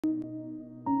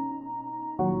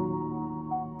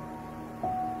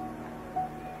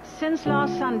Since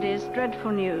last Sunday's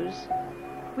dreadful news,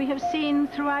 we have seen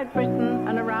throughout Britain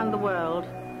and around the world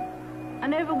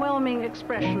an overwhelming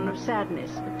expression of sadness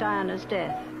at Diana's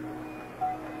death.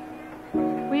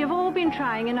 We have all been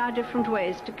trying in our different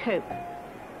ways to cope.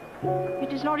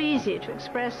 It is not easy to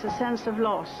express a sense of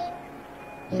loss,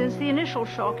 since the initial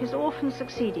shock is often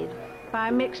succeeded by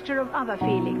a mixture of other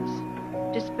feelings: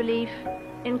 disbelief,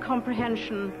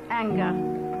 incomprehension, anger,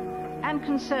 and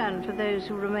concern for those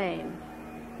who remain.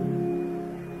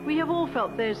 We have all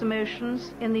felt those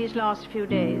emotions in these last few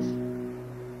days.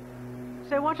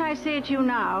 So what I say to you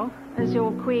now, as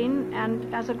your queen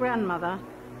and as a grandmother,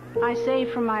 I say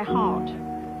from my heart.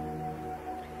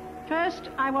 First,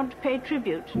 I want to pay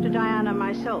tribute to Diana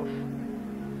myself.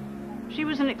 She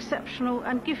was an exceptional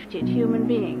and gifted human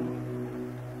being.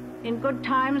 In good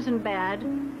times and bad,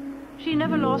 she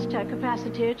never lost her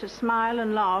capacity to smile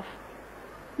and laugh,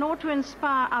 nor to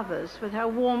inspire others with her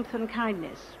warmth and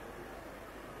kindness.